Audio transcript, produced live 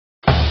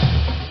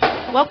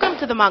Welcome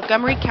to the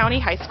Montgomery County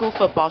High School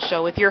Football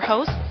Show with your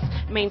hosts,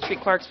 Main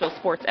Street Clarksville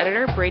sports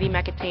editor Brady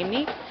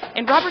McAtamney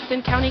and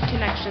Robertson County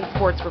Connection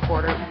sports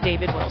reporter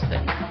David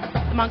Wilson.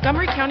 The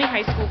Montgomery County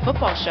High School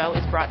Football Show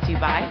is brought to you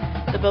by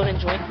the Bone and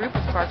Joint Group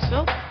of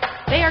Clarksville.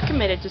 They are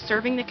committed to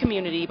serving the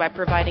community by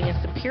providing a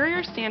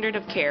superior standard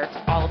of care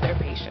to all of their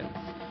patients.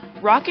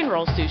 Rock and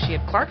Roll Sushi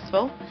of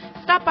Clarksville.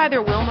 Stop by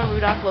their Wilma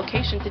Rudolph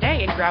location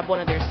today and grab one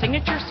of their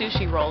signature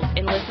sushi rolls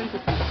and listen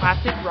to some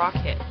classic rock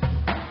hits.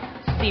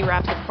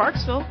 C-Wraps of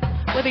Clarksville.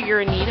 Whether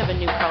you're in need of a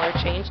new color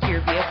change to your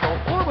vehicle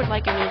or would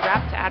like a new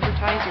wrap to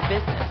advertise your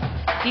business,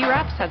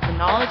 C-Wraps has the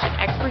knowledge and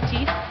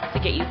expertise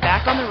to get you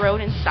back on the road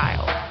in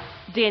style.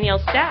 Danielle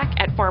Stack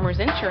at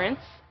Farmers Insurance.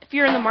 If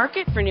you're in the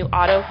market for new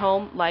auto,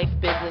 home, life,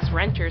 business,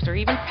 renters, or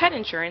even pet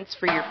insurance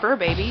for your fur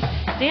baby,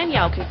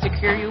 Danielle can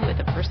secure you with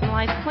a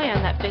personalized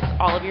plan that fits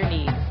all of your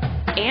needs.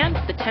 And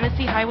the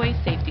Tennessee Highway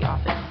Safety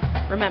Office.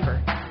 Remember,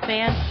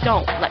 fans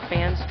don't let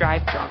fans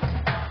drive drunk.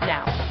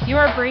 Now, here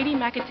are Brady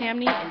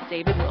McAtamney and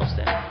David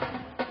Wilson.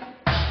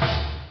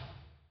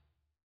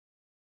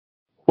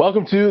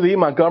 Welcome to the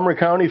Montgomery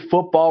County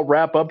Football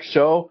Wrap-Up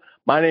Show.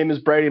 My name is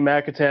Brady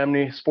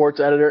McAtamney, sports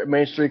editor at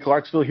Main Street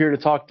Clarksville, here to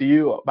talk to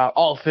you about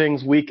all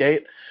things Week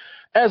 8.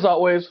 As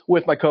always,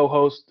 with my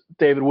co-host,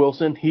 David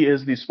Wilson. He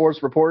is the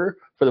sports reporter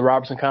for the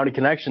Robertson County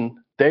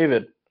Connection.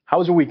 David, how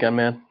was your weekend,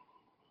 man?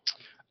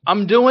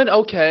 I'm doing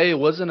okay. It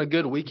wasn't a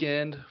good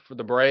weekend for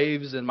the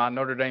Braves and my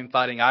Notre Dame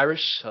Fighting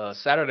Irish.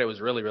 Saturday was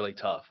really, really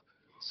tough.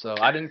 So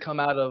I didn't come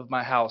out of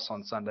my house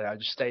on Sunday. I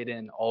just stayed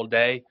in all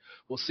day.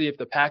 We'll see if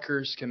the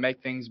Packers can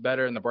make things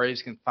better and the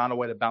Braves can find a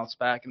way to bounce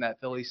back in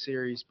that Phillies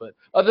series. But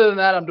other than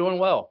that, I'm doing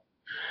well.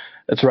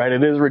 That's right.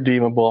 It is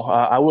redeemable.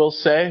 I will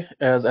say,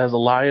 as a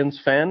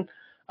Lions fan,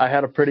 I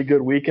had a pretty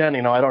good weekend.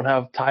 You know, I don't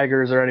have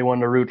Tigers or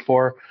anyone to root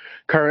for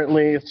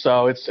currently.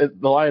 So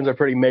the Lions are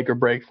pretty make or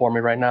break for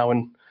me right now.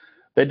 And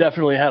they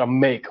definitely had a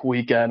make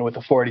weekend with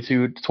a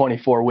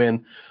 42-24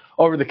 win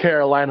over the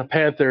Carolina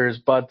Panthers.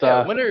 But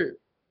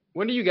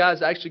when are you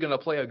guys actually going to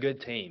play a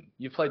good team?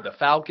 You played the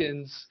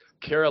Falcons,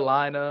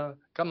 Carolina.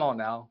 Come on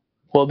now.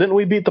 Well, didn't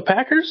we beat the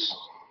Packers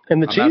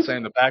and the Chiefs?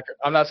 I'm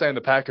not saying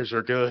the Packers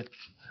are good.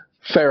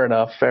 Fair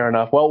enough.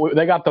 Well,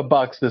 they got the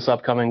Bucks this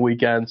upcoming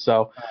weekend,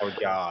 so oh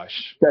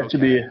gosh, that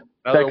could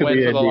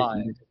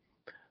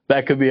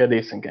be a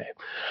decent game.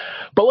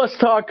 But let's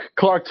talk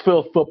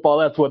Clarksville football.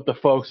 That's what the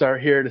folks are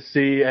here to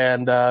see,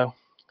 and I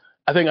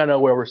think I know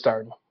where we're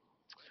starting.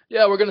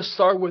 Yeah, we're going to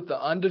start with the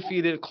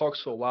undefeated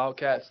Clarksville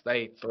Wildcats.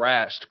 They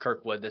thrashed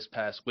Kirkwood this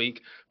past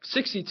week.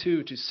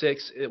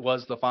 62-6, it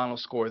was the final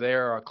score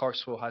there. Our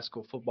Clarksville High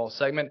School football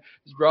segment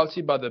is brought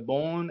to you by the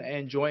Bone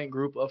and Joint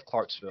Group of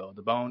Clarksville.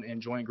 The Bone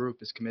and Joint Group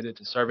is committed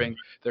to serving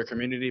their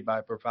community by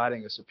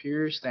providing a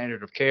superior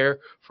standard of care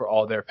for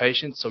all their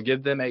patients. So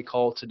give them a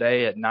call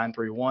today at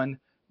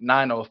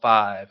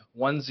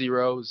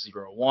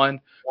 931-905-1001.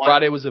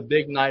 Friday was a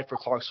big night for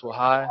Clarksville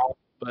High.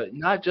 But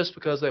not just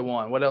because they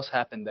won. What else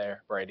happened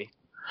there, Brady?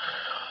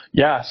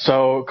 Yeah,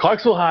 so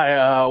Clarksville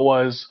High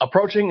was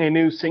approaching a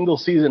new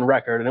single-season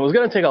record, and it was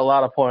going to take a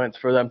lot of points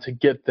for them to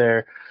get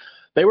there.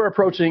 They were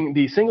approaching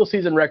the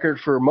single-season record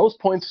for most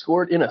points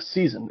scored in a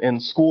season in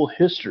school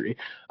history.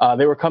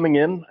 They were coming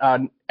in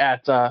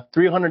at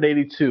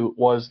 382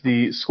 was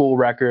the school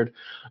record.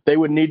 They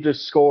would need to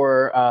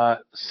score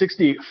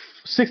 60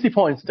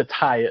 points to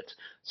tie it.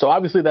 So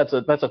obviously that's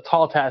a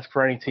tall task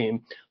for any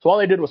team. So all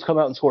they did was come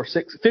out and score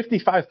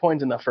 55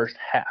 points in the first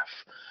half.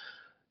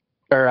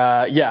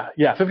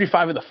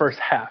 55 in the first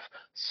half.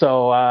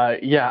 So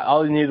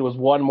all they needed was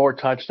one more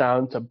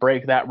touchdown to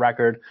break that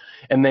record,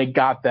 and they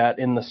got that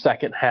in the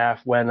second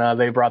half when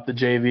they brought the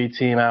JV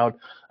team out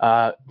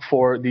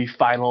for the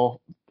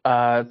final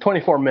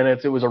 24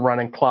 minutes. It was a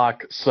running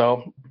clock,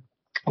 so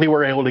they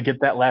were able to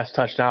get that last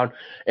touchdown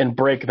and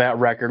break that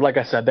record. Like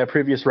I said, that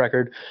previous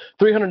record,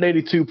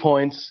 382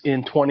 points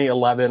in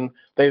 2011.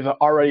 They've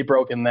already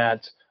broken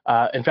that.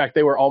 In fact,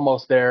 they were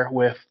almost there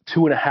with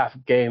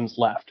 2.5 games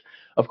left.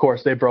 Of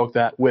course, they broke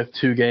that with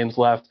 2 games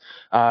left.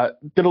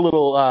 Did a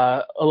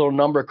little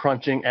number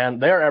crunching,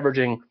 and they are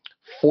averaging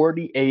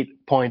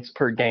 48 points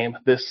per game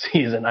this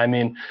season. I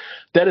mean,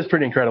 that is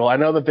pretty incredible. I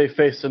know that they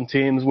faced some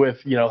teams with,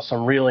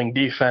 some reeling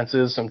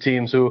defenses, some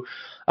teams who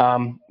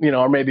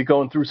are maybe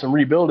going through some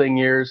rebuilding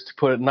years, to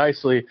put it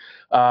nicely.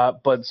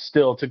 But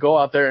still, to go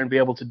out there and be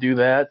able to do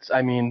that,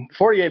 I mean,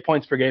 48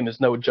 points per game is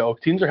no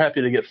joke. Teams are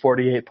happy to get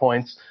 48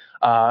 points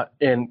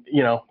in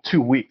 2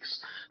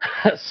 weeks.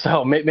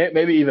 So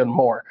maybe even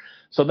more.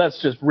 So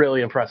that's just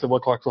really impressive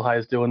what Clarksville High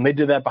is doing. They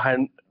did that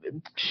behind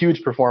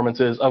huge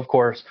performances, of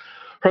course,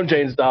 from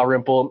James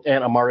Dalrymple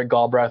and Amari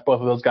Galbraith.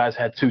 Both of those guys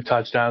had 2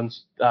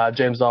 touchdowns.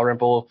 James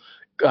Dalrymple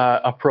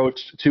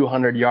approached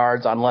 200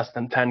 yards on less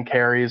than 10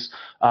 carries.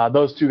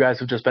 Those 2 guys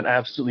have just been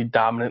absolutely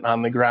dominant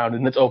on the ground,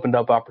 and it's opened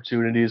up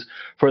opportunities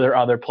for their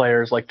other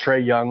players like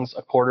Trey Youngs,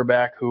 a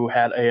quarterback who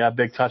had a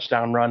big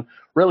touchdown run.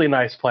 Really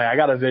nice play. I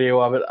got a video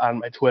of it on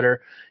my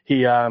Twitter. He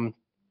did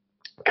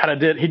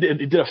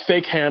a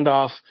fake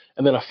handoff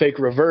and then a fake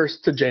reverse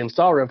to James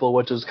Dalrymple,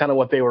 which is kind of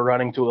what they were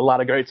running to a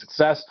lot of great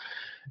success.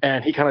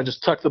 and he kind of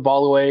just tucked the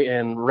ball away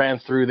and ran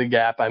through the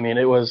gap. I mean,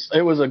 it was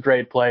a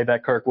great play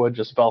that Kirkwood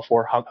just fell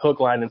for, hook,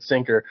 line, and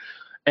sinker.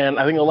 And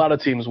I think a lot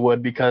of teams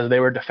would, because they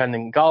were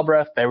defending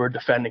Galbraith, they were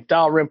defending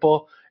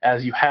Dalrymple,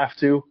 as you have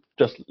to.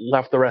 Just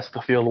left the rest of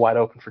the field wide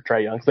open for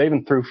Trey Young. They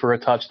even threw for a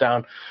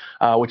touchdown,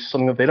 which is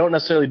something that they don't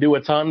necessarily do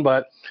a ton,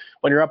 but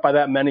when you're up by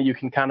that many, you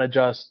can kind of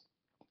just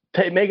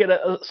make it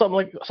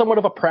somewhat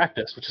of a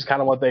practice, which is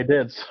kind of what they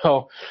did.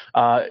 So,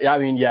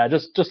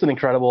 just an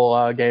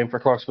incredible game for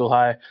Clarksville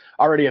High.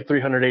 Already at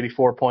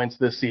 384 points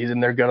this season.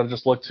 They're going to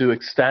just look to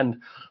extend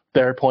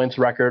their points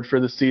record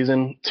for the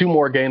season. 2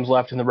 more games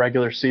left in the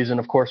regular season.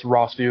 Of course,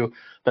 Rossview,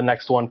 the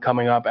next one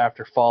coming up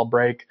after fall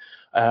break.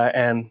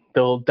 And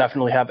they'll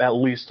definitely have at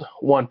least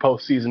one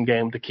postseason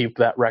game to keep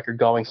that record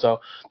going. So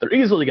they're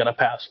easily going to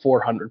pass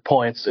 400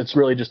 points. It's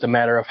really just a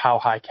matter of how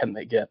high can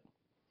they get.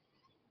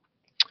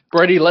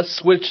 Brady, let's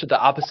switch to the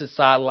opposite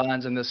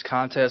sidelines in this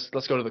contest.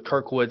 Let's go to the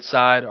Kirkwood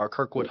side. Our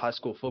Kirkwood High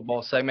School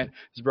football segment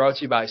is brought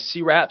to you by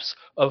C-Wraps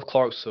of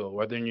Clarksville.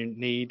 Whether you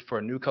need for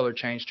a new color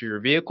change to your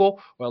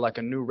vehicle or like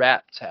a new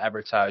wrap to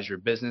advertise your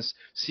business,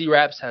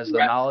 C-Wraps has the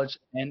knowledge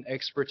and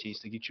expertise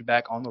to get you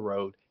back on the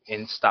road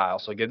in style.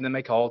 So give them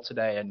a call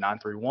today at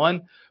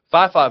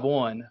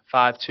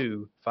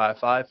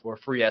 931-551-5255 for a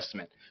free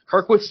estimate.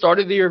 Kirkwood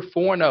started the year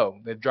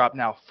 4-0. They've dropped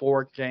now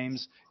 4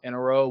 games in a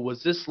row.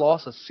 Was this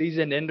loss a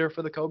season ender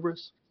for the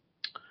Cobras?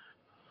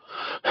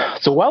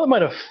 So while it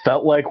might have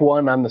felt like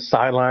one on the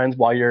sidelines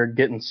while you're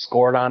getting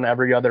scored on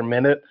every other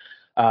minute,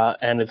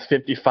 and it's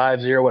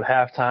 55-0 at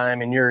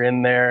halftime, and you're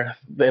in there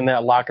in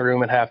that locker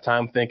room at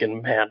halftime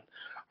thinking, man,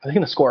 are they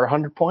going to score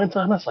 100 points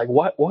on us? Like,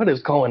 what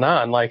is going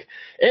on? Like,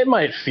 it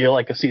might feel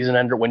like a season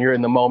ender when you're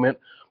in the moment,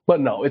 but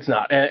no, it's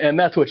not. And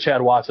that's what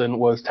Chad Watson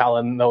was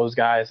telling those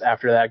guys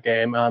after that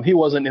game. He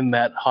wasn't in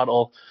that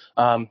huddle,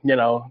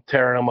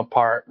 tearing them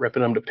apart,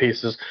 ripping them to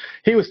pieces.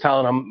 He was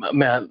telling them,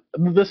 man,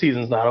 the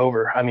season's not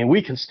over. I mean,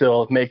 we can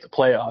still make the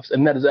playoffs,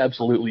 and that is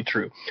absolutely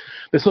true.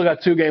 They still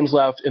got 2 games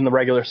left in the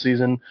regular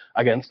season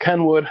against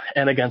Kenwood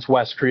and against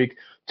West Creek,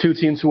 2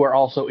 teams who are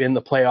also in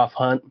the playoff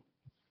hunt.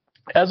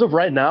 As of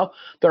right now,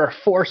 there are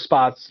 4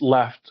 spots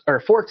left, or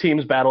 4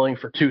 teams battling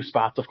for 2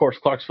 spots. Of course,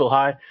 Clarksville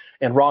High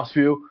and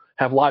Rossview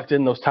have locked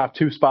in those top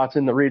 2 spots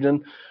in the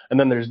region. And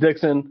then there's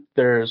Dixon,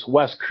 there's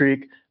West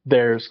Creek,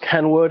 there's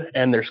Kenwood,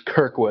 and there's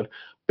Kirkwood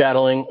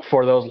battling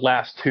for those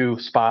last 2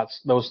 spots,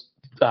 those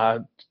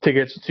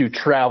tickets to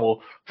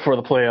travel for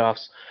the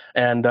playoffs.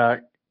 And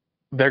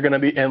they're going to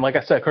be, and like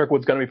I said,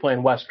 Kirkwood's going to be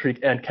playing West Creek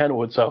and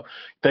Kenwood. So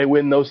they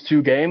win those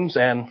 2 games,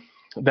 and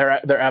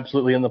they're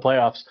absolutely in the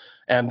playoffs.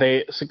 And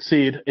they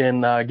succeed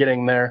in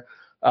getting their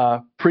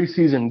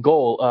preseason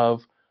goal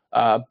of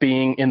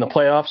being in the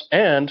playoffs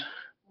and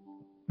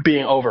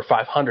being over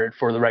 500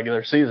 for the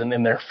regular season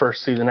in their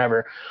first season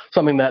ever,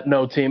 something that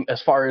no team,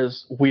 as far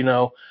as we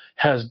know,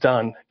 has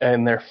done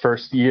in their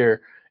first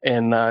year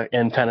in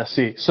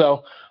Tennessee.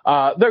 So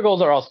their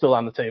goals are all still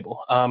on the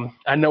table.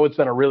 I know it's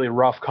been a really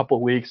rough couple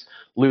of weeks,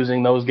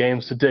 losing those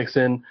games to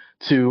Dixon,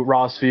 to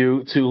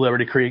Rossview, to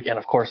Liberty Creek, and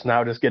of course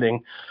now just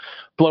getting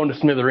blown to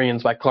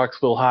smithereens by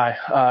Clarksville High.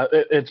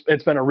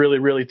 It's been a really,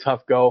 really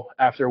tough go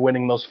after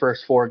winning those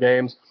first 4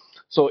 games.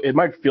 So it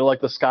might feel like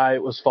the sky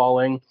was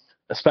falling,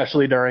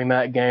 especially during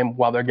that game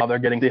while they're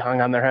getting hung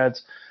on their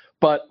heads.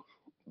 But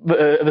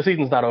the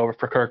season's not over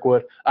for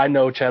Kirkwood. I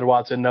know Chad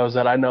Watson knows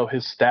that. I know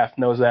his staff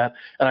knows that.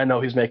 And I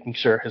know he's making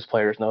sure his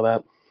players know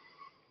that.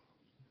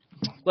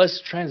 Let's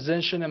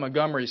transition in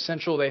Montgomery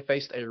Central. They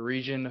faced a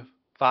Region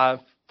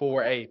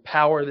 5-4A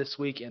power this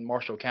week in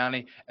Marshall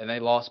County, and they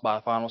lost by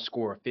a final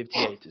score of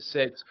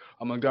 58-6.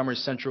 A Montgomery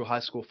Central High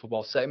School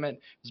football segment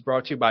is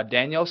brought to you by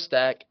Danielle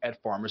Stack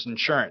at Farmers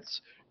Insurance.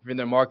 If you're in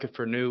the market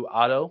for new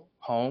auto,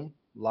 home,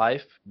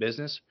 life,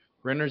 business,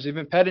 renters,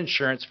 even pet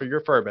insurance for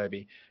your fur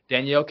baby,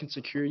 Danielle can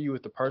secure you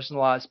with a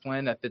personalized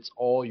plan that fits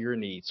all your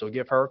needs. So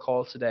give her a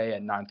call today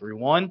at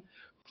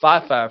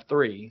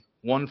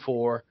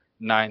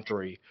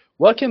 931-553-1493.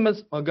 What can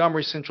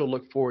Montgomery Central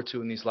look forward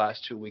to in these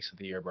last 2 weeks of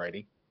the year,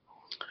 Brady?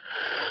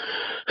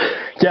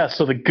 Yeah,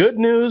 so the good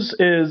news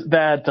is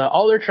that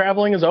all their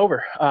traveling is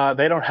over.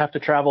 They don't have to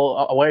travel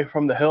away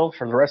from the hill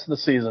for the rest of the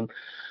season.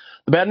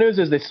 The bad news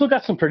is they still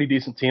got some pretty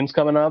decent teams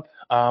coming up.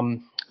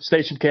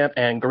 Station Camp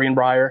and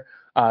Greenbrier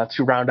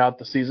to round out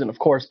the season. Of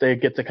course, they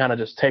get to kind of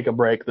just take a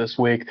break this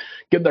week,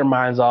 get their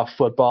minds off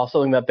football,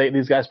 something that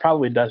these guys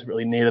probably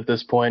desperately need at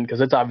this point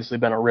because it's obviously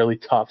been a really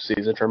tough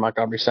season for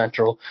Montgomery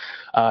Central.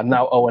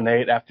 Now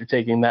 0-8 after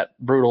taking that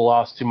brutal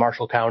loss to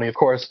Marshall County. Of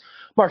course,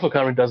 Marshall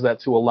County does that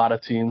to a lot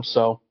of teams,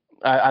 so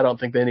I don't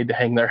think they need to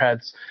hang their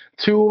heads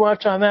too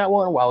much on that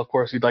one. While, of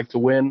course, you'd like to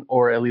win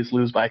or at least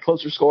lose by a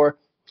closer score,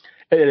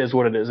 it is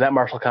what it is. That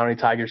Marshall County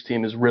Tigers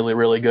team is really,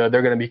 really good.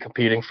 They're going to be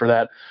competing for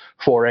that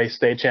 4A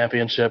state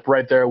championship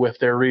right there with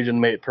their region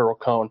mate, Pearl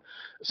Cone.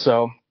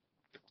 So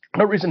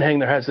no reason to hang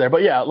their heads there.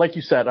 But, yeah, like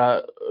you said,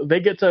 they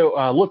get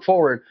to look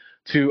forward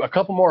to a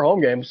couple more home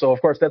games. So,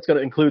 of course, that's going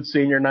to include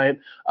senior night.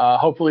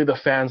 Hopefully the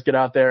fans get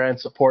out there and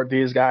support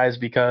these guys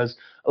because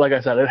like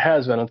I said, it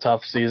has been a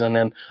tough season.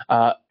 And,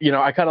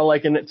 I kind of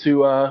liken it to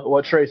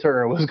what Trey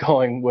Turner was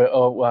going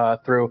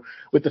through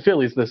with the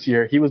Phillies this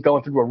year. He was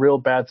going through a real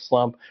bad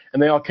slump,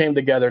 and they all came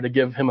together to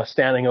give him a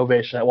standing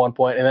ovation at one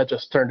point, and that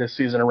just turned his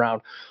season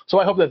around. So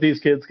I hope that these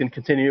kids can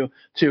continue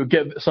to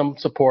give some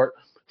support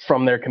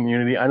from their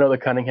community. I know the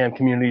Cunningham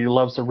community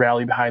loves to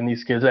rally behind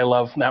these kids. They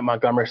love that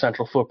Montgomery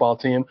Central football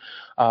team.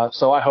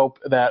 So I hope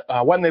that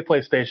when they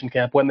play Station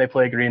Camp, when they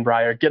play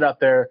Greenbrier, get out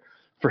there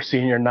for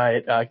senior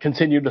night,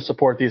 continue to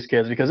support these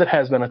kids because it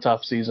has been a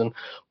tough season.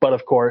 But,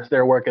 of course,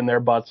 they're working their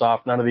butts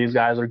off. None of these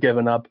guys are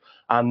giving up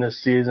on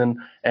this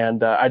season.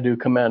 And I do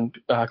commend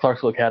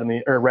Clarksville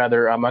Academy, or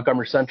rather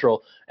Montgomery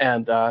Central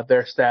and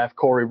their staff,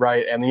 Corey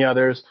Wright and the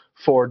others,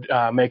 for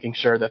making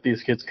sure that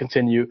these kids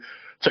continue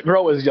to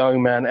grow as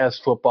young men, as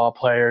football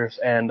players,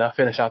 and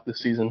finish out this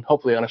season,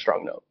 hopefully on a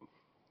strong note.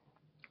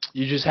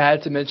 You just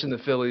had to mention the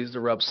Phillies to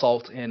rub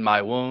salt in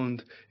my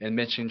wound and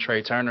mention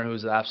Trey Turner,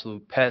 who's an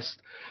absolute pest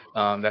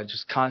that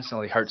just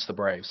constantly hurts the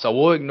Braves. So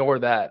we'll ignore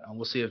that, and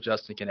we'll see if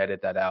Justin can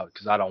edit that out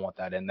because I don't want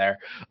that in there.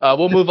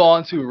 We'll move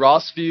on to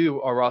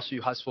Rossview. Our Rossview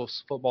High School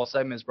football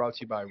segment is brought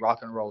to you by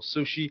Rock and Roll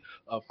Sushi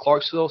of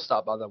Clarksville.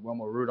 Stop by the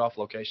Wilma Rudolph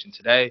location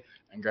today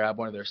and grab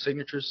one of their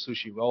signatures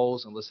sushi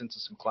rolls and listen to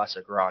some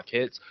classic rock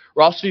hits.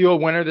 Rossview a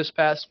winner this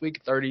past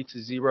week,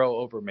 30-0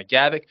 over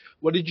McGavock.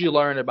 What did you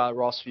learn about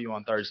Rossview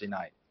on Thursday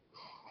night?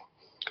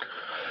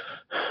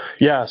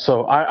 Yeah,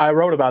 so I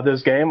wrote about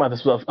this game.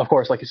 This was, of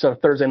course, like you said, a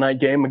Thursday night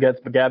game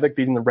against McGavock,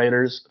 beating the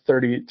Raiders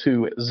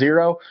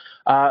 30-0.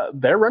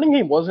 Their running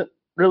game wasn't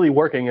really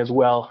working as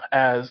well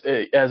as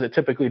it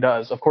typically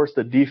does. Of course,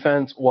 the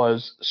defense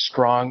was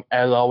strong,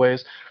 as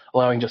always,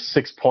 allowing just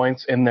 6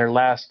 points in their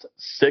last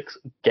 6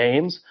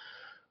 games.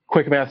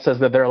 Quick math says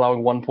that they're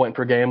allowing 1 point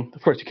per game.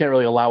 Of course, you can't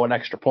really allow an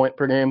extra point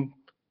per game,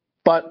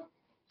 but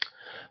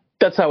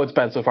that's how it's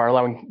been so far,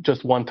 allowing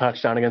just 1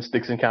 touchdown against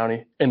Dixon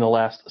County in the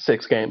last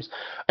 6 games.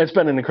 It's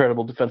been an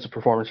incredible defensive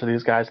performance for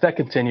these guys. That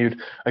continued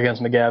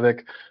against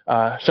McGavock,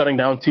 shutting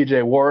down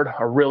TJ Ward,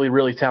 a really,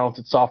 really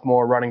talented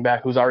sophomore running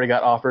back who's already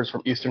got offers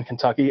from Eastern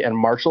Kentucky and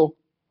Marshall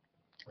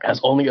as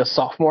only a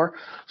sophomore.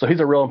 So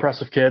he's a real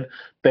impressive kid.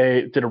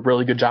 They did a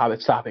really good job at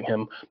stopping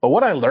him. But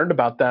what I learned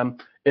about them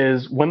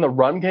is when the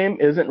run game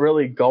isn't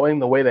really going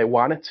the way they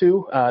want it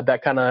to,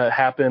 that kind of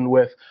happened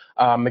with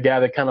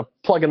McGavock kind of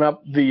plugging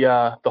up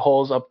the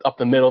holes up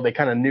the middle. They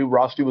kind of knew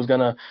Rossview was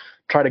going to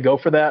try to go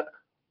for that.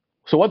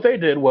 So what they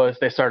did was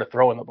they started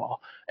throwing the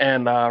ball.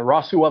 And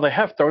Rossview, while they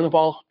have thrown the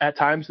ball at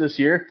times this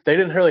year, they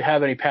didn't really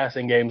have any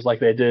passing games like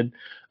they did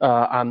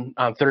on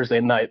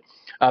Thursday night.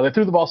 They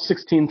threw the ball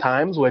 16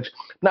 times, which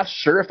I'm not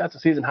sure if that's a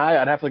season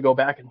high. I'd have to go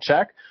back and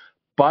check.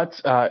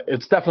 But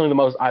it's definitely the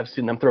most I've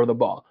seen them throw the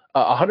ball.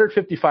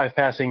 155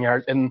 passing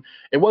yards, and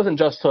it wasn't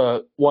just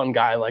to one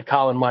guy like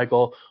Colin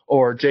Michael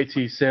or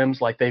JT Sims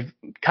like they've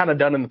kind of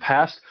done in the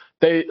past.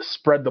 They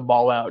spread the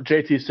ball out.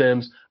 JT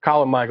Sims,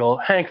 Colin Michael,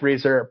 Hank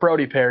Reeser,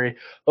 Brody Perry,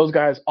 those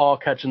guys all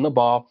catching the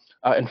ball.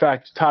 In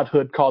fact, Todd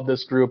Hood called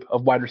this group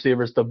of wide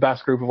receivers the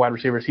best group of wide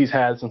receivers he's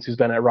had since he's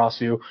been at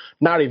Rossview.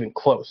 Not even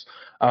close.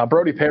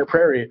 Brody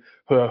Perry,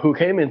 who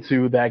came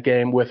into that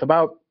game with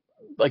about,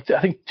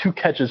 I think 2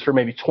 catches for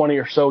maybe 20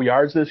 or so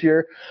yards this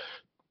year,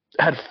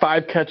 had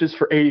 5 catches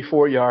for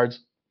 84 yards,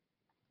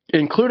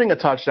 including a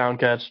touchdown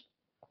catch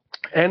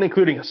and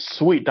including a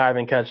sweet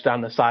diving catch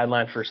down the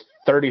sideline for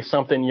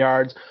 30-something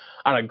yards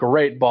on a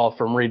great ball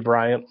from Reed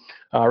Bryant.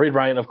 Reed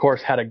Bryant, of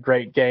course, had a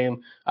great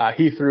game.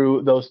 He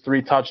threw those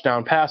 3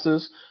 touchdown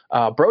passes.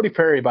 Brody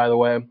Perry, by the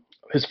way,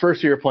 his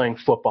first year playing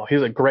football.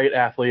 He's a great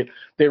athlete.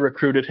 They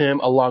recruited him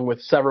along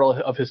with several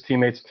of his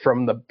teammates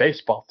from the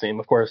baseball team.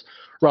 Of course,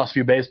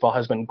 Rossview baseball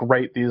has been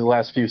great these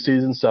last few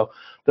seasons. So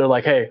they're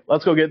like, hey,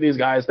 let's go get these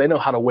guys. They know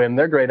how to win.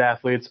 They're great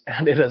athletes,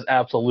 and it has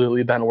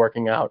absolutely been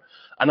working out.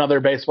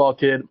 Another baseball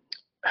kid,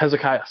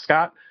 Hezekiah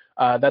Scott.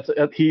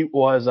 He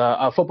was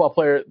a football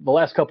player the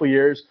last couple of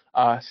years,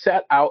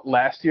 sat out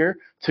last year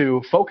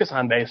to focus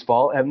on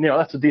baseball. And,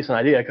 that's a decent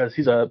idea because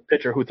he's a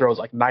pitcher who throws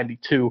like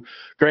 92,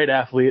 great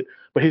athlete.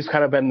 But he's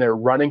kind of been their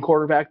running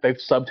quarterback. They've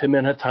subbed him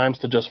in at times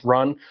to just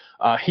run.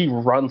 He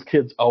runs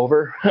kids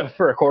over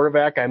for a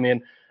quarterback. I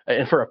mean,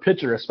 and for a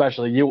pitcher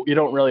especially, you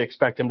don't really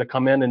expect him to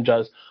come in and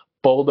just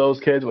bulldoze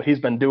kids, but he's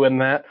been doing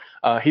that.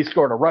 He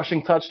scored a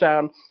rushing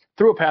touchdown,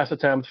 threw a pass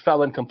attempt,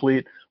 fell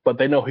incomplete, but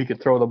they know he could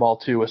throw the ball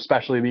too,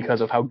 especially because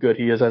of how good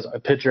he is as a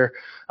pitcher.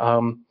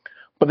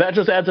 But that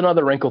just adds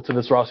another wrinkle to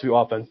this Rossview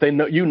offense. They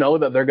know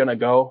that they're going to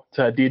go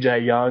to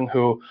DJ Young,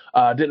 who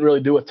didn't really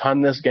do a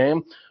ton this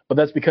game, but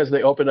that's because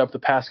they opened up the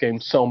pass game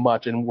so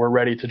much and were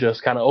ready to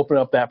just kind of open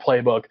up that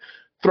playbook,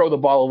 throw the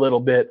ball a little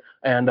bit,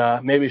 and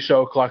maybe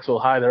show Clarksville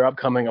High, their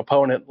upcoming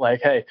opponent,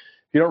 like, hey, if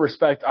you don't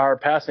respect our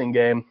passing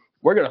game,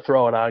 we're going to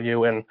throw it on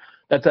you. And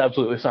that's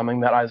absolutely something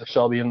that Isaac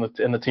Shelby and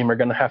the team are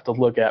going to have to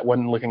look at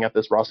when looking at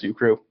this Rossview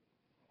crew.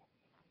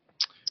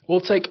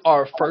 We'll take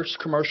our first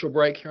commercial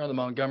break here on the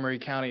Montgomery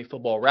County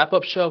Football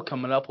Wrap-Up Show.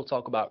 Coming up, we'll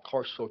talk about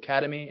Clarksville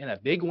Academy and a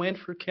big win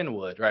for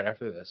Kenwood right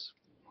after this.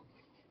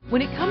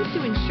 When it comes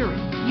to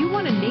insurance, you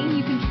want a name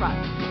you can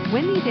trust.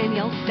 Wendy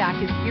Danielle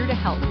Stack is here to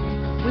help.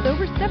 With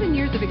over 7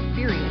 years of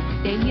experience,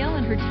 Danielle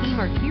and her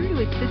team are here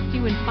to assist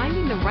you in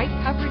finding the right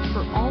coverage for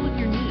all of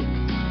your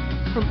needs.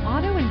 From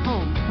auto and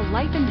home to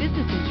life and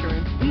business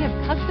insurance, we have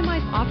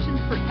customized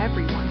options for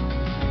everyone.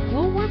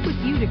 We'll work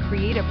with you to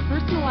create a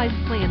personalized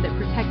plan that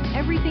protects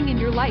everything in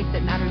your life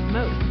that matters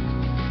most.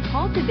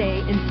 Call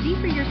today and see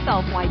for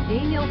yourself why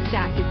Danielle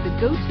Stack is the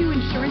go-to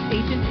insurance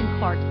agent in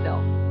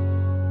Clarksville.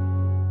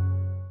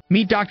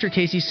 Meet Dr.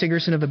 Casey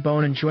Sigerson of the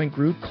Bone and Joint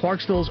Group,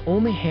 Clarksville's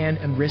only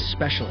hand and wrist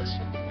specialist.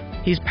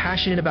 He's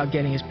passionate about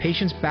getting his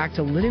patients back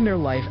to living their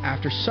life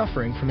after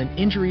suffering from an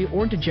injury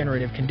or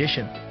degenerative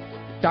condition.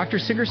 Dr.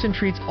 Sigerson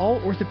treats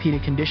all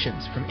orthopedic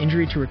conditions, from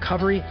injury to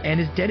recovery, and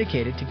is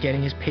dedicated to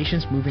getting his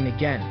patients moving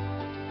again.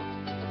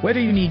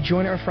 Whether you need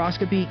joint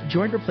arthroscopy,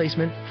 joint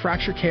replacement,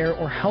 fracture care,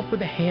 or help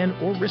with a hand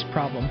or wrist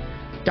problem,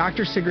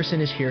 Dr.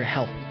 Sigerson is here to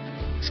help.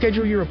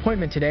 Schedule your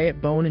appointment today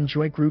at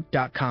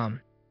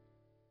boneandjointgroup.com.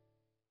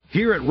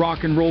 Here at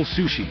Rock and Roll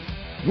Sushi,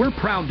 we're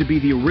proud to be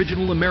the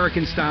original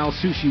American-style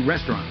sushi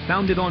restaurant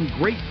founded on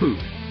great food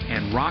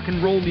and rock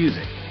and roll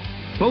music,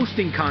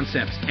 boasting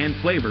concepts and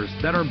flavors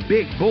that are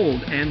big,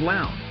 bold, and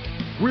loud.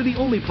 We're the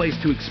only place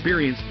to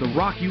experience the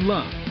rock you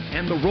love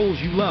and the rolls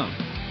you love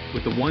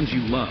with the ones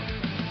you love.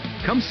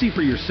 Come see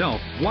for yourself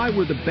why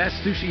we're the best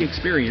sushi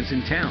experience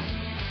in town.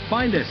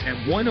 Find us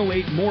at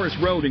 108 Morris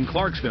Road in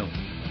Clarksville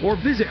or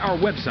visit our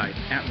website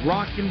at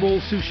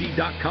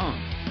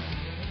rockandrollsushi.com.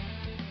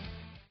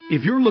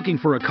 If you're looking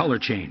for a color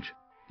change,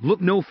 look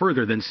no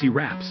further than C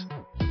Wraps.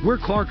 We're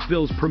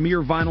Clarksville's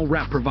premier vinyl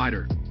wrap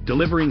provider,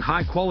 delivering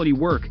high-quality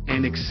work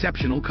and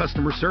exceptional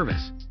customer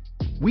service.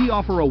 We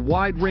offer a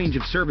wide range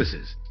of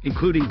services,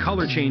 including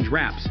color change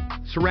wraps,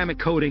 ceramic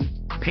coating,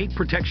 paint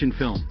protection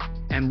film,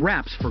 and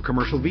wraps for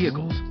commercial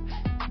vehicles.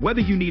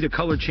 Whether you need a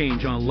color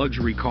change on a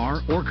luxury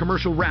car or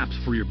commercial wraps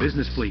for your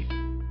business fleet,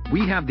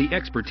 we have the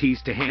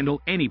expertise to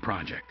handle any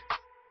project.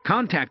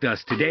 Contact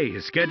us today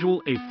to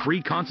schedule a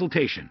free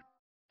consultation.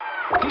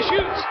 He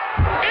shoots,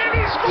 and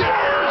he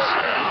scores!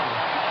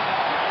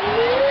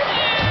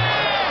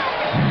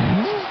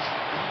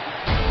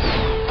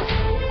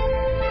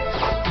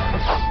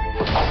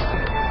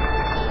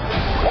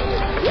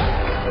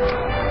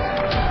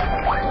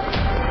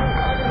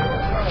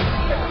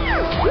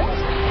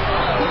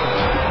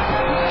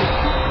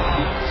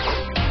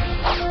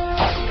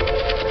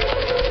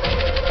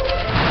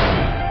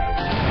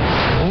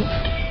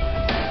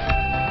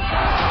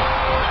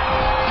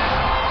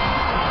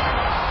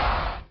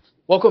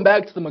 Welcome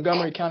back to the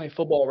Montgomery County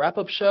Football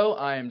Wrap-Up Show.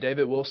 I am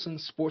David Wilson,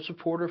 sports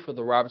reporter for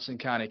the Robertson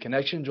County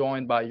Connection,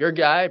 joined by your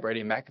guy,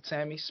 Brady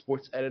McAtamney,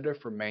 sports editor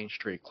for Main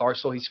Street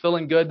Clarksville. He's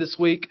feeling good this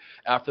week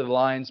after the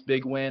Lions'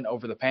 big win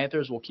over the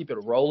Panthers. We'll keep it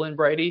rolling,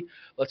 Brady.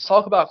 Let's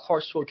talk about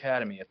Clarksville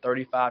Academy, a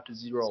 35-0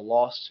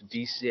 loss to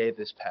DCA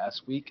this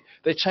past week.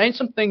 They changed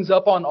some things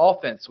up on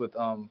offense with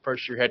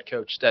first-year head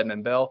coach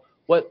Stedman Bell.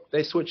 What,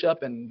 they switch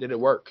up and did it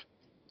work?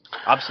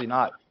 Obviously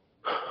not.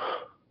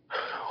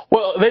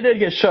 Well, they did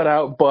get shut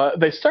out, but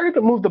they started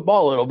to move the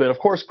ball a little bit. Of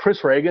course,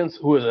 Chris Reagans,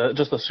 who is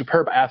just a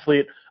superb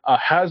athlete,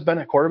 has been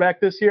at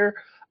quarterback this year.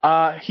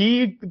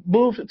 He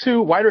moved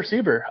to wide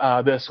receiver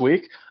this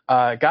week,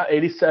 got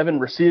 87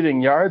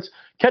 receiving yards,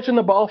 catching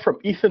the ball from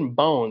Ethan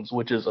Bones,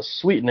 which is a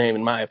sweet name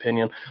in my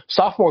opinion.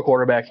 Sophomore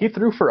quarterback. He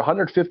threw for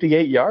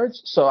 158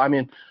 yards. So, I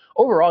mean,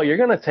 overall, you're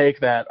going to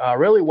take that.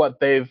 Really what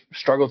they've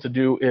struggled to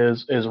do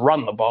is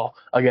run the ball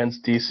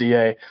against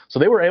DCA. So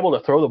they were able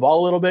to throw the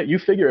ball a little bit. You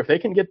figure if they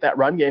can get that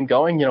run game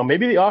going,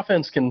 maybe the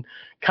offense can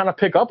kind of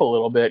pick up a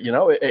little bit.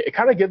 It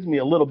kind of gives me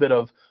a little bit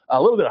of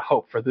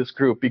hope for this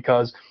group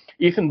because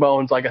Ethan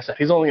Bones, like I said,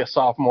 he's only a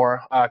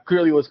sophomore.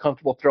 Clearly was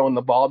comfortable throwing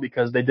the ball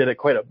because they did it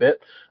quite a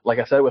bit. Like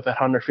I said, with that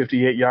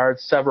 158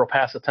 yards, several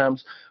pass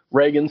attempts.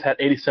 Reagans had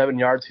 87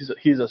 yards.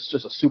 He's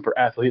just a super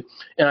athlete.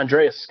 And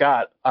Andreas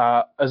Scott,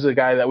 as a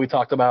guy that we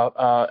talked about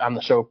on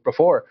the show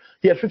before,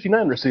 he had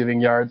 59 receiving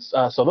yards.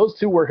 So those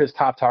two were his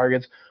top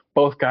targets.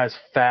 Both guys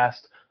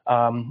fast,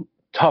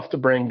 tough to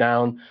bring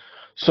down.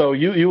 So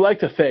you like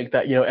to think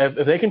that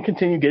if they can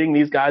continue getting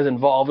these guys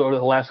involved over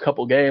the last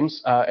couple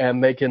games,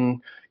 and they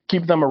can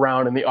keep them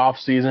around in the off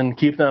season,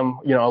 keep them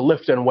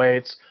lifting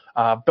weights,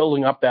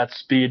 building up that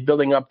speed,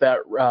 building up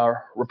that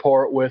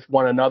rapport with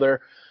one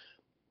another.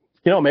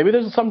 Maybe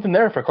there's something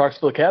there for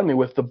Clarksville Academy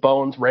with the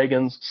Bones,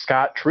 Reagans,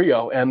 Scott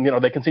trio. And,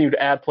 they continue to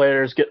add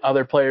players, get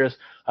other players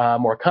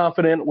more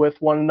confident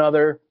with one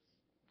another.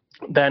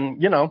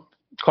 Then,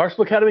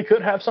 Clarksville Academy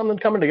could have something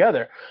coming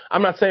together.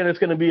 I'm not saying it's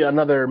going to be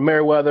another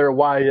Meriwether,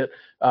 Wyatt,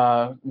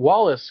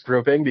 Wallace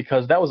grouping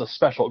because that was a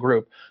special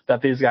group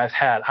that these guys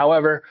had.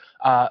 However,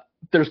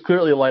 there's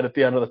clearly a light at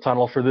the end of the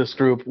tunnel for this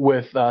group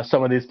with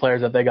some of these players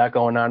that they got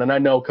going on. And I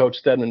know Coach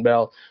Stedman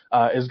Bell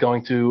is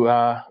going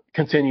to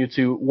continue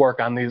to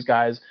work on these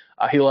guys.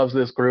 He loves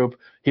this group.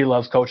 He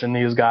loves coaching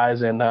these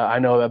guys. And I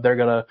know that they're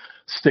going to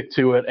stick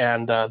to it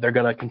and they're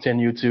going to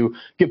continue to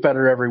get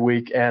better every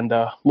week and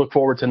look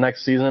forward to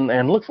next season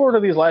and look forward to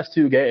these last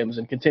two games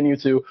and continue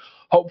to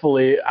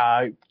hopefully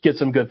get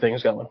some good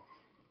things going.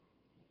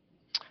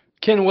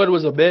 Kenwood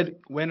was a big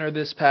winner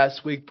this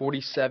past week,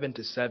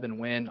 47-7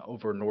 win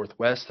over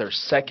Northwest, their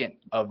second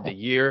of the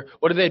year.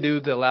 What did they do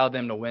to allow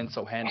them to win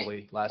so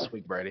handily last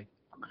week, Brady?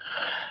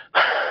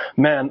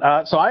 Man,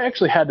 so I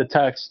actually had to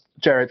text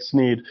Jarrett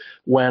Sneed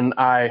when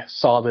I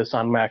saw this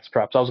on Max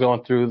Preps. I was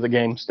going through the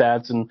game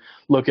stats and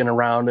looking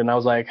around, and I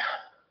was like,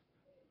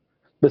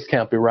 this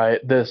can't be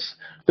right. This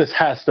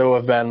has to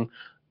have been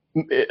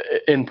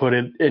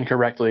inputted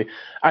incorrectly.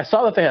 I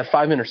saw that they had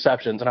 5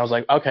 interceptions, and I was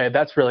like, okay,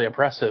 that's really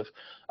impressive.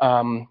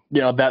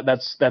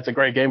 That's a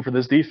great game for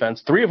this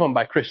defense. 3 of them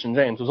by Christian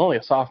James, who's only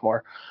a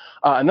sophomore.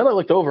 And then I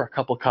looked over a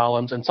couple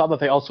columns and saw that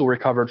they also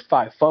recovered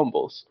 5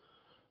 fumbles.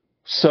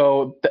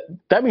 So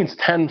that means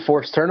 10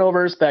 forced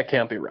turnovers. That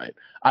can't be right.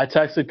 I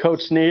texted Coach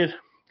Sneed.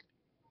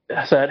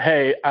 I said,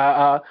 hey,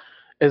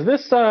 is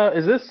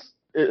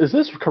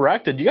this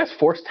correct? Did you guys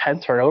force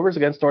 10 turnovers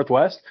against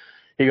Northwest?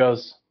 He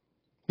goes,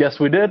 yes,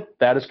 we did.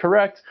 That is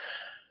correct.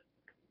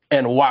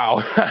 And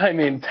wow, I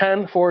mean,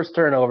 10 forced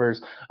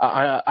turnovers.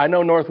 I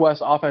know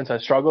Northwest offense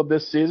has struggled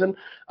this season,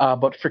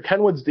 but for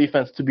Kenwood's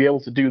defense to be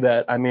able to do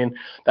that, I mean,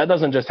 that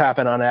doesn't just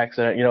happen on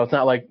accident. It's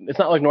not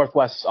like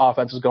Northwest's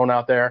offense is going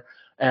out there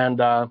and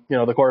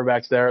the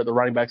quarterback's there, the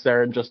running back's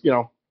there, and just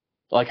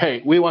like,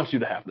 hey, we want you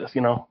to have this.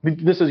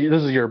 This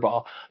is your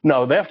ball.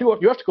 No, you have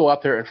to go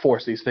out there and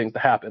force these things to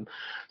happen.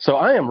 So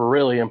I am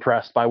really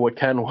impressed by what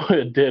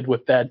Kenwood did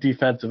with that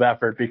defensive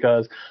effort,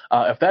 because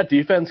if that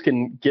defense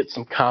can get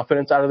some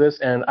confidence out of this,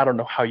 and I don't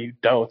know how you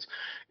don't,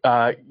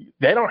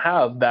 they don't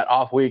have that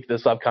off week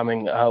this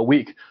upcoming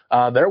week.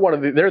 They're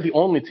the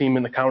only team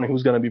in the county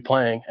who's going to be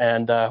playing,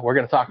 and we're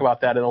going to talk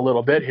about that in a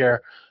little bit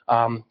here.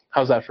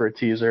 How's that for a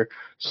teaser?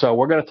 So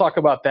we're going to talk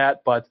about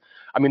that, but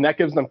I mean, that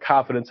gives them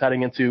confidence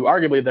heading into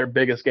arguably their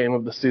biggest game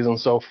of the season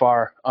so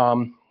far.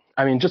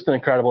 I mean, just an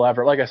incredible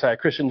effort. Like I said,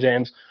 Christian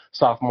James,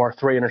 sophomore,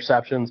 3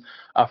 interceptions.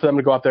 For them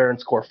to go out there and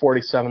score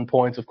 47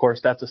 points, of course,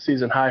 that's a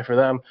season high for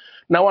them.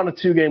 Now on a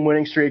 2-game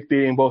winning streak,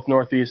 beating both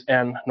Northeast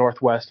and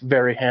Northwest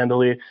very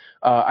handily.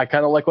 I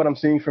kind of like what I'm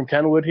seeing from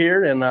Kenwood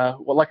here. And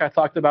like I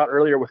talked about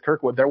earlier with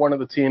Kirkwood, they're one of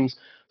the teams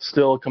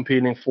still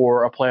competing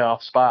for a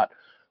playoff spot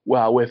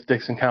with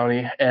Dixon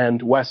County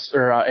and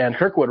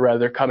Kirkwood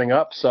rather coming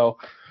up. So,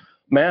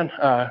 man,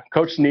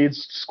 Coach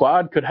Sneed's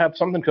squad could have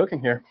something cooking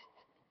here.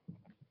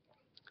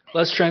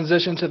 Let's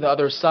transition to the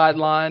other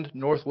sideline.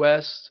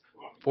 Northwest,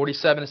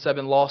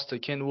 47-7 loss to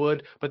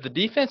Kenwood. But the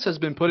defense has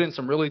been put in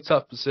some really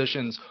tough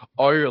positions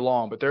all year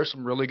long. But there's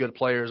some really good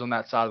players on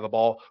that side of the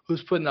ball.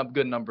 Who's putting up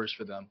good numbers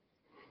for them?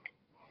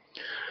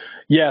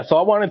 Yeah, so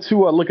I wanted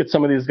to look at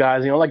some of these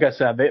guys. Like I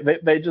said,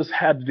 they just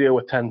had to deal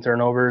with 10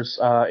 turnovers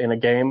in a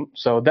game.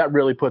 So that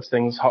really makes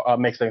things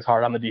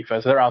hard on the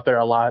defense. They're out there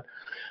a lot.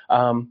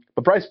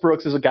 But Bryce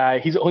Brooks is a guy,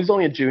 he's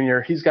only a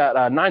junior. He's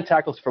got 9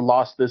 tackles for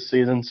loss this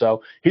season.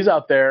 So he's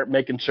out there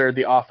making sure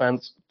the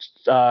offense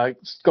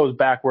goes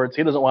backwards.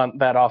 He doesn't want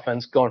that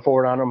offense going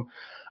forward on him.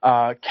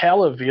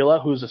 Cal Avila,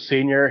 who's a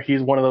senior,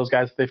 he's one of those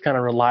guys that they've kind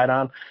of relied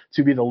on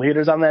to be the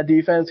leaders on that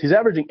defense. He's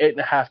averaging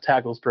 8.5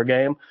 tackles per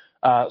game.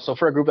 So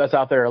for a group that's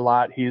out there a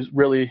lot, he's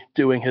really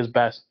doing his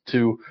best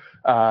to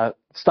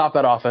stop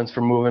that offense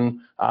from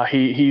moving.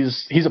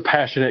 He's a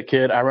passionate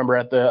kid. I remember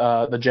at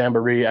the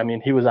Jamboree, I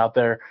mean, he was out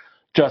there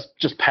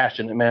just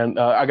passionate, man.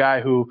 A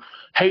guy who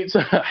hates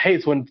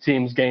when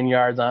teams gain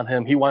yards on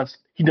him.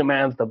 He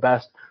demands the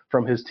best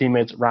from his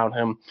teammates around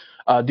him.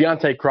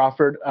 Deontay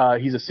Crawford,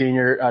 he's a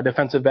senior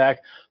defensive back,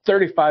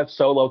 35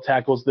 solo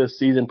tackles this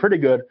season. Pretty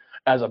good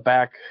as a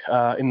back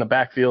in the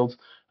backfield,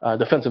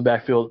 defensive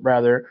backfield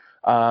rather.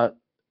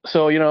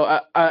 So,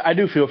 I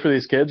do feel for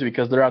these kids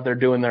because they're out there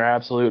doing their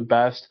absolute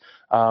best.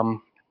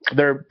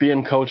 They're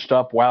being coached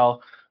up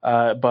well,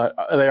 but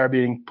they are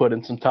being put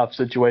in some tough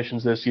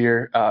situations this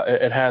year.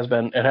 It has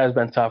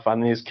been tough on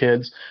these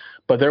kids,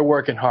 but they're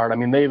working hard. I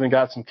mean, they even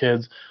got some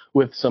kids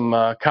with some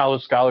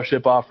college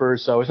scholarship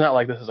offers, so it's not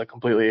like this is a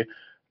completely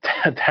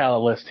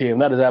talentless team.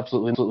 That is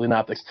absolutely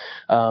not the case.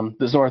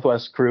 This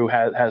Northwest crew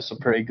has some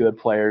pretty good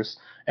players,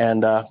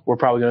 and we're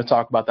probably going to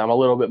talk about them a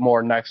little bit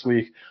more next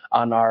week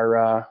on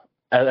our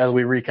as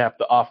we recap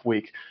the off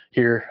week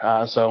here.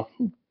 So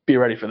be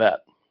ready for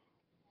that.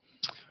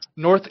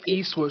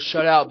 Northeast was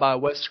shut out by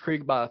West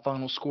Creek by a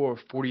final score of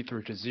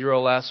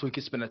 43-0 last week.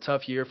 It's been a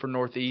tough year for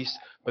Northeast,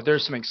 but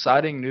there's some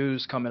exciting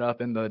news coming up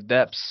in the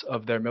depths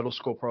of their middle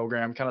school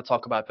program. Kind of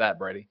talk about that,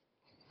 Brady.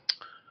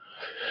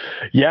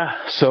 Yeah,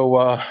 so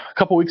a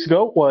couple weeks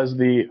ago was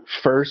the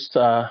first,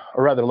 or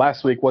rather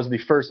last week was the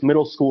first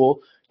middle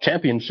school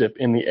championship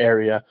in the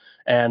area,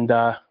 and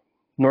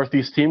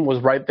Northeast team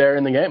was right there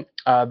in the game.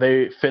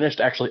 They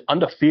finished actually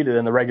undefeated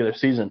in the regular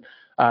season.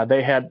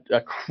 They had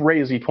a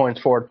crazy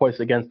points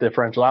against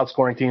differential,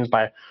 outscoring teams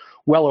by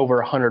well over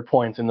 100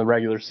 points in the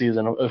regular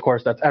season. Of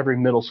course, that's every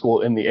middle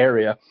school in the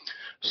area.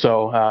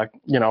 So,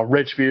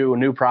 Richview,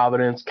 New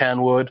Providence,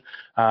 Kenwood,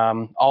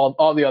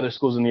 all the other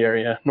schools in the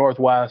area,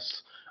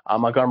 Northwest,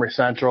 Montgomery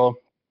Central.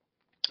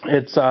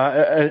 It's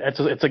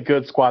a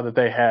good squad that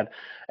they had.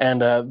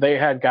 And they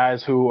had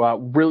guys who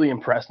really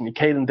impressed me.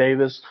 Caden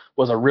Davis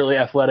was a really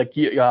athletic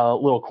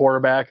little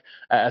quarterback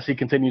as he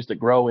continues to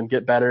grow and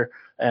get better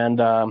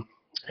and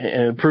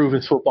improve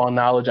his football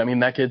knowledge. I mean,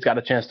 that kid's got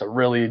a chance to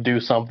really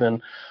do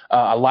something.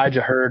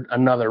 Elijah Hurd,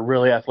 another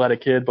really athletic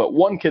kid. But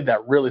one kid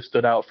that really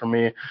stood out for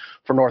me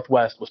for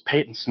Northwest was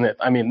Peyton Smith.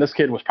 I mean, this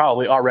kid was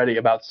probably already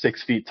about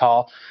 6 feet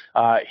tall.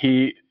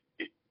 He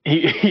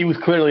was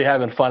clearly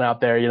having fun out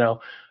there,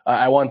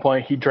 at one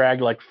point, he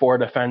dragged like 4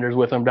 defenders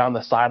with him down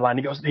the sideline.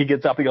 He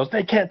gets up, he goes,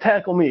 "They can't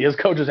tackle me." His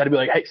coaches had to be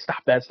like, "Hey,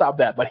 stop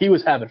that." But he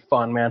was having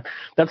fun, man.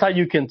 That's how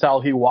you can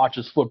tell he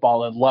watches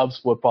football and loves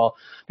football,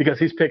 because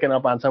he's picking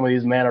up on some of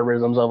these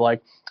mannerisms of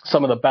like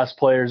some of the best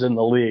players in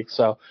the league.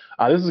 So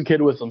this is a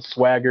kid with some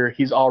swagger.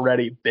 He's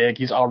already big.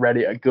 He's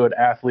already a good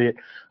athlete.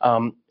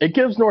 It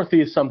gives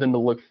Northeast something to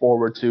look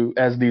forward to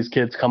as these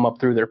kids come up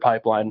through their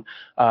pipeline.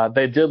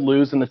 They did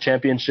lose in the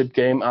championship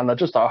game on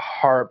just a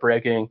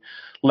heartbreaking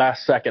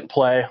last-second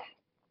play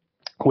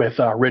with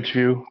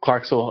Richview,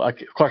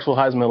 Clarksville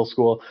Highs Middle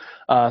School,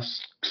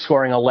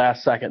 scoring a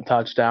last-second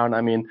touchdown.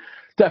 I mean,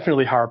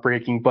 definitely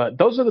heartbreaking, but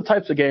those are the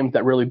types of games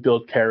that really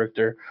build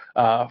character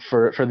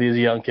for these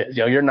young kids.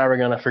 You're never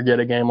going to forget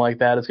a game like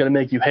that. It's going to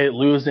make you hate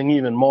losing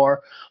even more.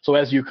 So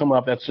as you come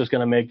up, that's just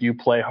going to make you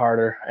play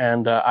harder.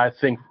 And I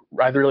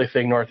really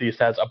think Northeast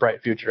has a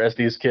bright future as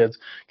these kids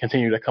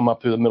continue to come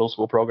up through the middle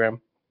school program.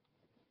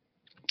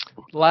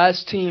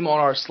 Last team on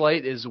our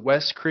slate is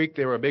West Creek.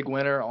 They were a big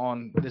winner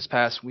on this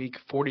past week,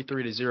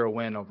 43-0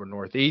 win over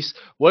Northeast.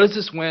 What does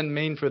this win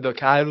mean for the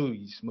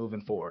Coyotes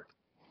moving forward?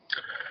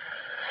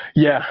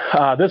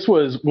 Yeah, this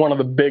was one of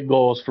the big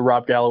goals for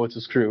Rob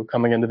Gallowitz's crew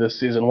coming into this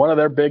season. One of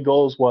their big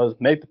goals was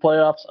make the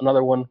playoffs.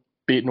 Another one,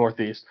 beat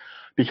Northeast,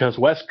 because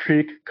West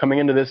Creek coming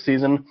into this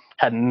season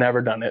had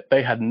never done it.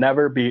 They had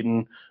never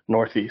beaten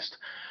Northeast.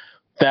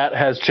 That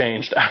has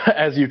changed,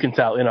 as you can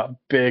tell, in a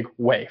big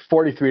way.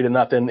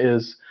 43-0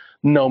 is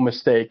no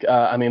mistake.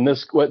 I mean,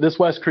 this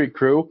West Creek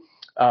crew,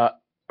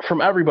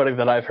 from everybody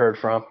that I've heard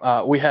from,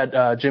 we had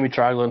Jimmy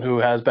Troglin, who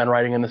has been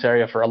writing in this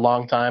area for a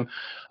long time.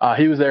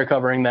 He was there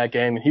covering that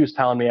game, and he was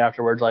telling me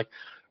afterwards, like,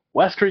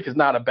 West Creek is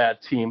not a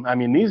bad team. I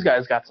mean, these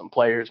guys got some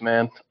players,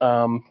 man.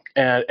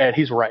 And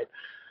he's right.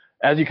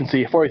 As you can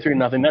see,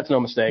 43-0, that's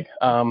no mistake.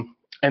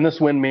 And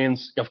this win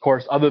means, of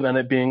course, other than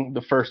it being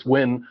the first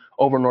win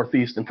over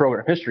Northeast in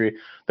program history,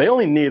 they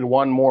only need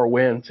one more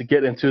win to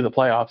get into the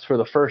playoffs for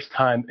the first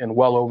time in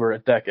well over a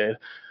decade.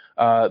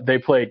 They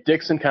play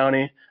Dixon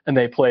County and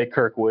they play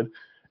Kirkwood.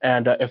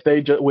 And if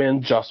they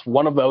win just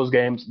one of those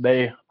games,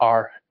 they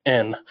are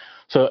in.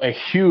 So a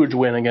huge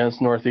win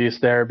against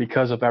Northeast there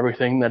because of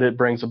everything that it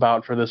brings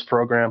about for this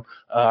program.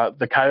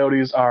 The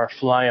Coyotes are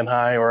flying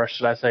high, or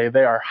should I say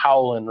they are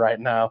howling right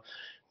now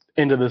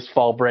into this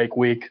fall break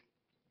week,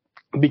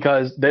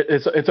 because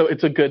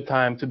it's a good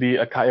time to be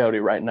a Coyote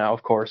right now,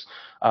 of course.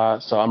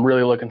 So I'm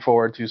really looking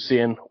forward to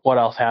seeing what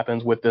else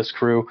happens with this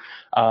crew,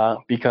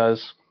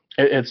 because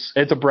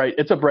it's a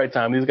bright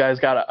time. These guys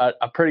got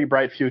a pretty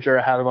bright future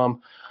ahead of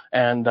them,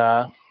 and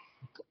the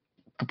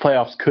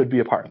playoffs could be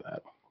a part of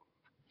that.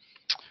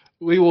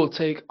 We will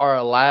take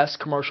our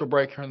last commercial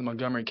break here in the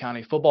Montgomery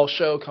County Football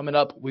Show. Coming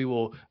up, we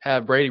will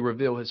have Brady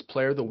reveal his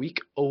Player of the Week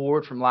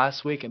award from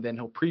last week, and then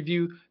he'll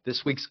preview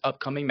this week's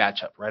upcoming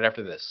matchup right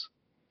after this.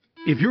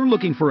 If you're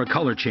looking for a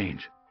color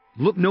change,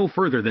 look no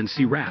further than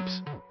C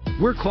Wraps.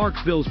 We're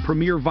Clarksville's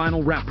premier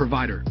vinyl wrap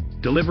provider,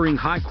 delivering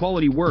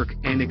high-quality work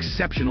and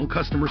exceptional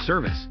customer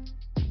service.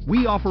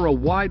 We offer a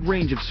wide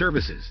range of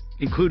services,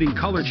 including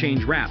color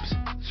change wraps,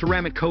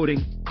 ceramic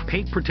coating,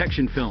 paint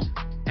protection film,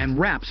 and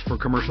wraps for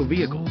commercial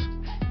vehicles.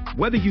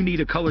 Whether you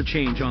need a color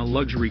change on a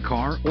luxury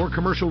car or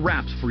commercial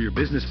wraps for your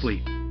business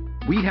fleet,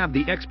 we have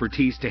the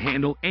expertise to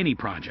handle any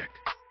project.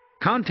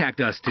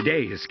 Contact us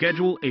today to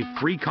schedule a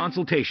free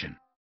consultation.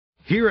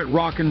 Here at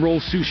Rock and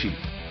Roll Sushi,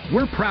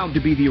 we're proud to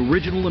be the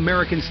original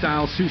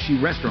American-style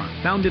sushi restaurant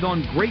founded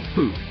on great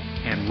food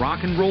and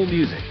rock and roll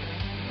music,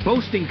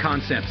 boasting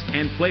concepts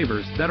and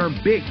flavors that are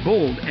big,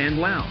 bold, and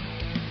loud.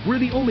 We're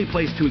the only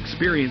place to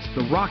experience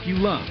the rock you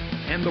love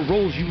and the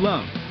rolls you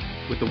love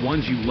with the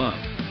ones you love.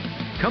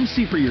 Come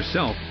see for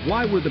yourself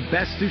why we're the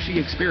best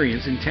sushi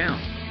experience in town.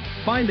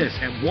 Find us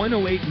at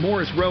 108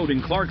 Morris Road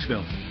in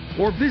Clarksville,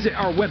 or visit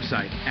our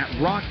website at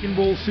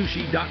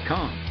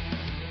rockandrollsushi.com.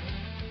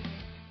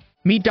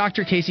 Meet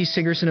Dr. Casey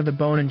Sigerson of the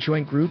Bone and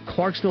Joint Group,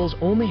 Clarksville's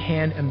only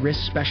hand and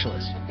wrist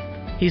specialist.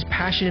 He's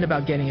passionate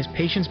about getting his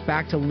patients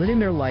back to living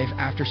their life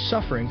after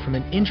suffering from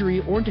an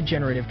injury or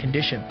degenerative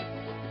condition.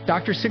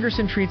 Dr.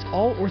 Sigerson treats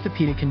all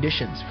orthopedic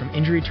conditions, from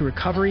injury to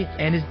recovery,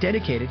 and is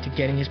dedicated to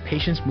getting his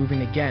patients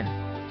moving again.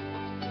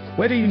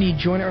 Whether you need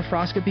joint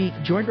arthroscopy,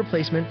 joint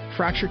replacement,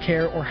 fracture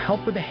care, or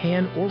help with a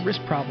hand or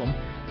wrist problem,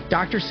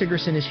 Dr.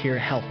 Sigerson is here to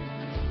help.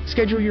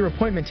 Schedule your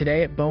appointment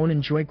today at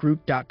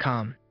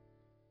boneandjointgroup.com.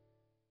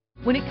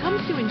 When it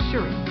comes to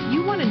insurance,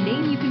 you want a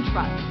name you can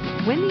trust.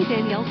 Wendy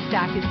Danielle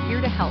Stack is here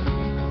to help.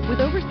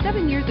 With over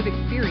 7 years of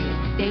experience,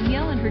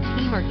 Danielle and her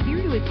team are here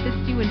to assist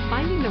you in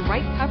finding the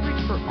right coverage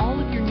for all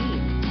of your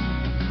needs.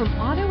 From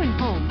auto and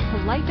home to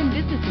life and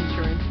business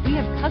insurance, we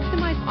have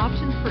customized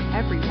options for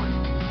everyone.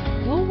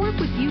 We'll work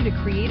with you to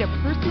create a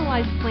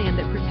personalized plan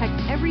that protects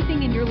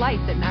everything in your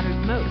life that matters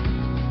most.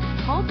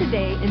 Call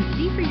today and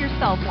see for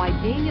yourself why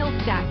Danielle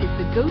Stack is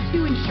the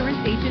go-to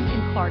insurance agent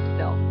in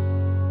Clarksville.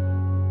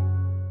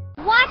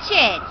 Watch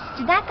it!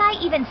 Did that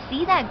guy even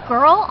see that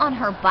girl on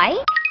her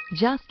bike?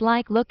 Just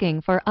like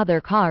looking for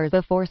other cars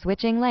before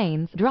switching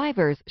lanes,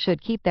 drivers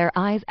should keep their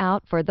eyes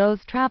out for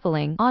those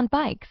traveling on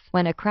bikes.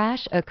 When a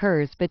crash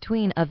occurs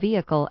between a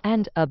vehicle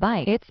and a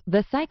bike, it's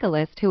the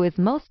cyclist who is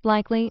most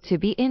likely to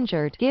be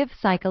injured. Give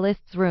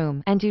cyclists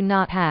room and do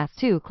not pass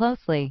too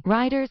closely.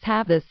 Riders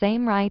have the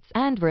same rights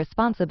and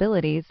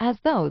responsibilities as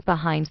those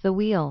behind the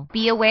wheel.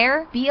 Be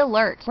aware, be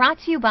alert. Brought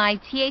to you by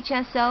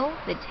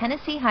THSO, the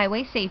Tennessee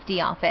Highway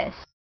Safety Office.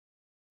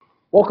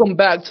 Welcome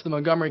back to the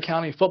Montgomery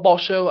County Football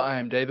Show. I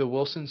am David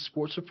Wilson,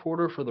 sports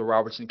reporter for the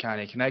Robertson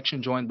County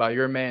Connection, joined by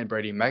your man,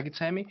 Brady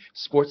McAtamney,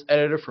 sports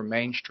editor for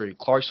Main Street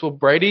Clarksville.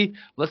 Brady,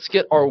 let's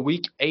get our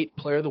Week 8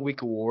 Player of the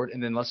Week award,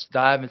 and then let's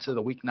dive into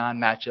the Week 9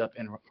 matchup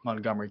in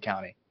Montgomery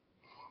County.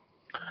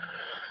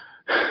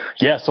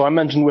 Yeah, so I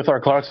mentioned with our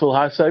Clarksville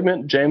High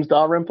segment, James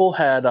Dalrymple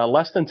had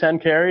less than 10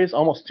 carries,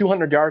 almost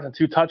 200 yards and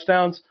 2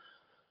 touchdowns,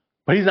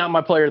 but he's not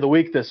my Player of the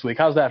Week this week.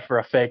 How's that for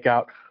a fake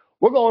out?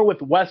 We're going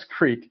with West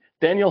Creek.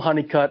 Daniel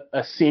Honeycutt,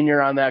 a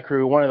senior on that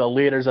crew, one of the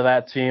leaders of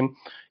that team.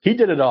 He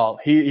did it all.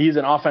 He's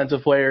an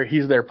offensive player.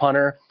 He's their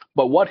punter.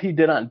 But what he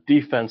did on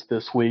defense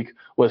this week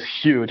was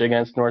huge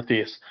against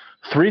Northeast.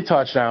 3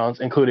 touchdowns,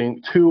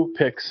 including 2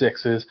 pick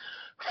sixes,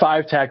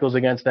 5 tackles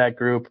against that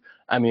group.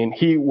 I mean,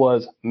 he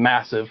was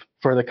massive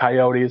for the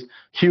Coyotes.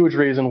 Huge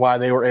reason why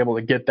they were able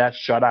to get that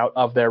shutout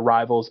of their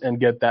rivals and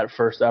get that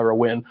first ever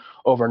win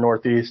over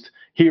Northeast.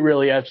 He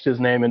really etched his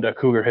name into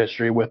Cougar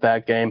history with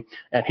that game,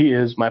 and he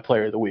is my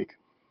Player of the Week.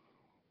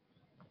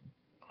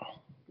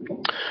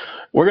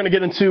 We're going to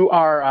get into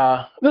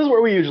our, this is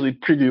where we usually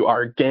preview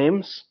our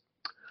games.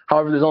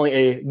 However, there's only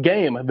a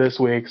game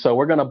this week, so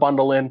we're going to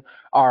bundle in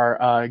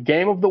our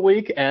game of the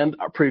week and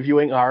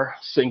previewing our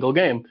single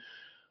game.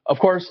 Of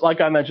course,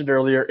 like I mentioned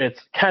earlier, it's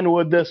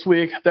Kenwood this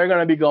week. They're going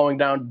to be going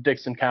down to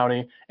Dickson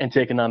County and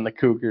taking on the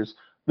Cougars.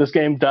 This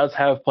game does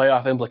have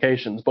playoff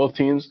implications. Both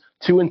teams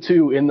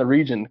 2-2 in the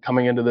region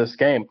coming into this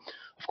game.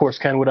 Of course,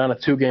 Kenwood on a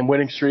 2-game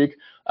winning streak.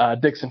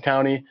 Dickson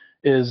County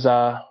is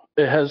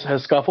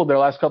has scuffled their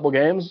last couple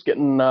games,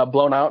 getting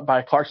blown out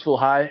by Clarksville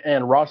High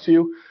and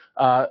Rossview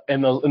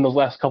in those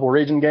last couple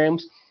region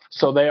games.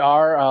 So they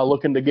are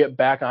looking to get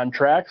back on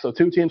track. So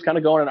 2 teams kind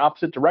of going in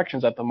opposite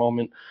directions at the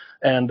moment.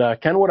 And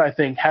Kenwood, I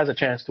think, has a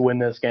chance to win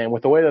this game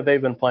with the way that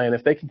they've been playing.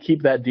 If they can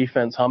keep that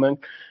defense humming,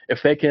 if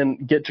they can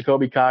get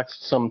Jacoby Cox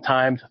some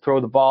time to throw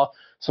the ball,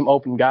 some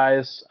open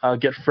guys,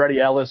 get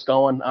Freddie Ellis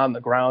going on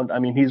the ground. I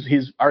mean,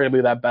 he's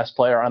arguably that best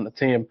player on the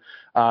team.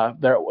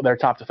 Their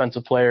top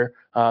defensive player,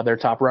 their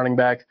top running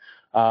back.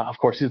 Of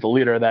course, he's the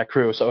leader of that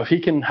crew. So if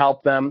he can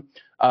help them,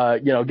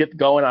 get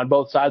going on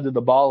both sides of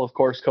the ball, of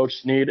course, Coach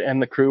Sneed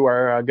and the crew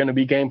are going to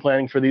be game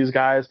planning for these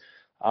guys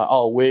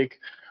all week.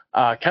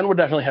 Kenwood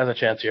definitely has a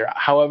chance here.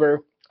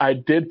 However, I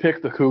did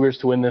pick the Cougars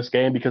to win this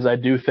game because I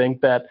do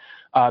think that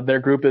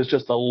their group is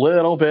just a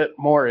little bit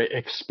more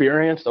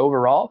experienced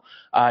overall.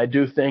 I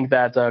do think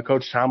that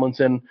Coach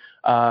Tomlinson,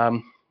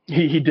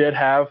 he did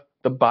have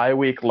the bye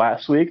week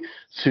last week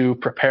to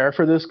prepare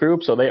for this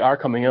group, so they are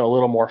coming in a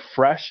little more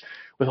fresh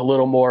with a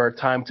little more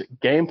time to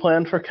game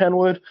plan for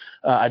Kenwood.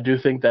 I do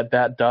think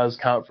that does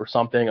count for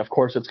something. Of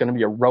course, it's going to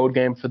be a road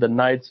game for the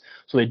Knights,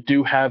 so they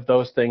do have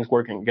those things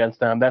working against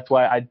them. That's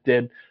why I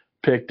did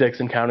pick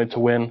Dickson County to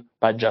win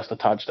by just a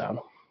touchdown.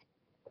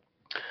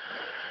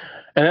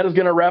 And that is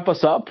going to wrap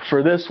us up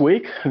for this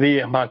week,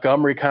 the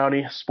Montgomery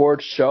County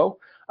Sports Show.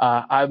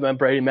 I've been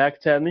Brady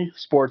McAtamney,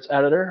 sports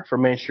editor for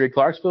Main Street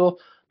Clarksville.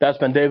 That's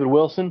been David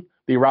Wilson,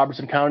 the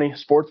Robertson County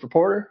sports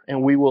reporter,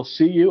 and we will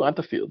see you at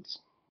the fields.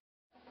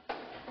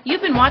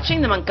 You've been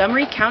watching the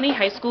Montgomery County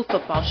High School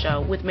Football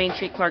Show with Main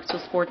Street Clarksville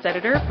sports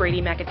editor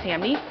Brady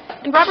McAtamney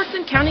and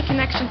Robertson County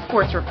Connection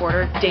sports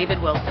reporter David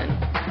Wilson.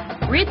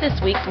 Read this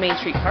week's Main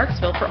Street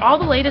Clarksville for all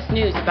the latest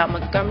news about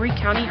Montgomery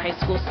County High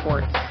School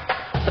sports.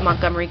 The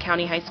Montgomery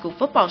County High School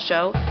Football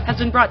Show has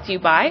been brought to you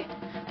by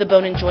the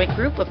Bone and Joint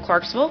Group of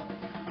Clarksville,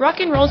 Rock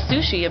and Roll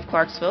Sushi of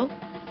Clarksville,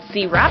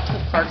 C Wraps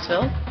of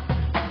Clarksville,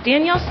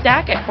 Danielle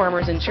Stack at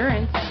Farmers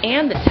Insurance,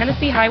 and the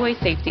Tennessee Highway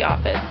Safety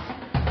Office.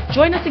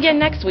 Join us again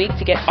next week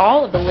to get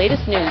all of the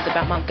latest news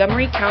about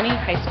Montgomery County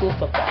High School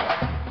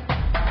football.